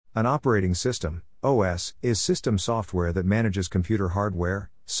An operating system, OS, is system software that manages computer hardware,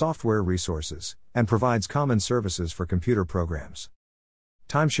 software resources, and provides common services for computer programs.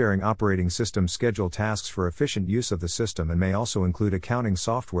 Timesharing operating systems schedule tasks for efficient use of the system and may also include accounting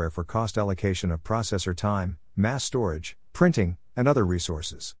software for cost allocation of processor time, mass storage, printing, and other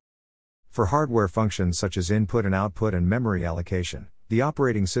resources. For hardware functions such as input and output and memory allocation, the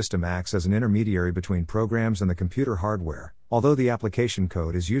operating system acts as an intermediary between programs and the computer hardware, although the application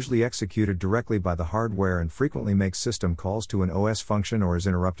code is usually executed directly by the hardware and frequently makes system calls to an OS function or is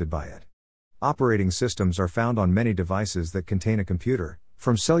interrupted by it. Operating systems are found on many devices that contain a computer,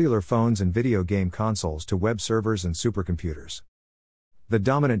 from cellular phones and video game consoles to web servers and supercomputers. The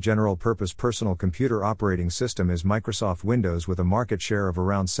dominant general-purpose personal computer operating system is Microsoft Windows with a market share of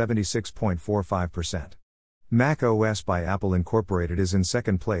around 76.45%. Mac OS by Apple Incorporated is in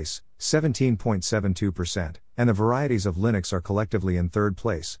second place, 17.72%, and the varieties of Linux are collectively in third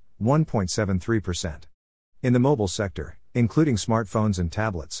place, 1.73%. In the mobile sector, including smartphones and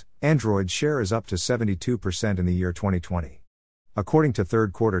tablets, Android's share is up to 72% in the year 2020. According to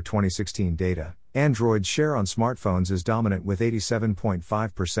third quarter 2016 data, Android's share on smartphones is dominant with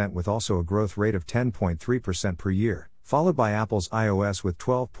 87.5% with also a growth rate of 10.3% per year, followed by Apple's iOS with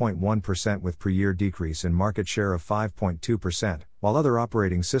 12.1% with per year decrease in market share of 5.2%, while other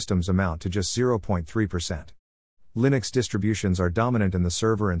operating systems amount to just 0.3%. Linux distributions are dominant in the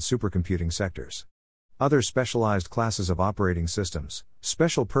server and supercomputing sectors. Other specialized classes of operating systems,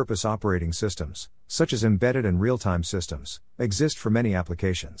 special-purpose operating systems, such as embedded and real-time systems, exist for many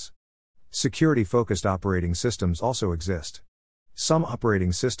applications. Security-focused operating systems also exist. Some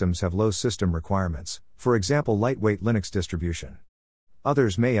operating systems have low system requirements, for example lightweight Linux distribution.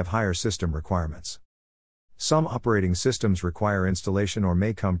 Others may have higher system requirements. Some operating systems require installation or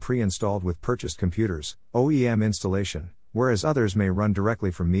may come pre-installed with purchased computers, OEM installation, whereas others may run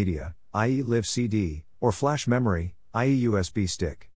directly from media, i.e. live CD, or flash memory, i.e. USB stick.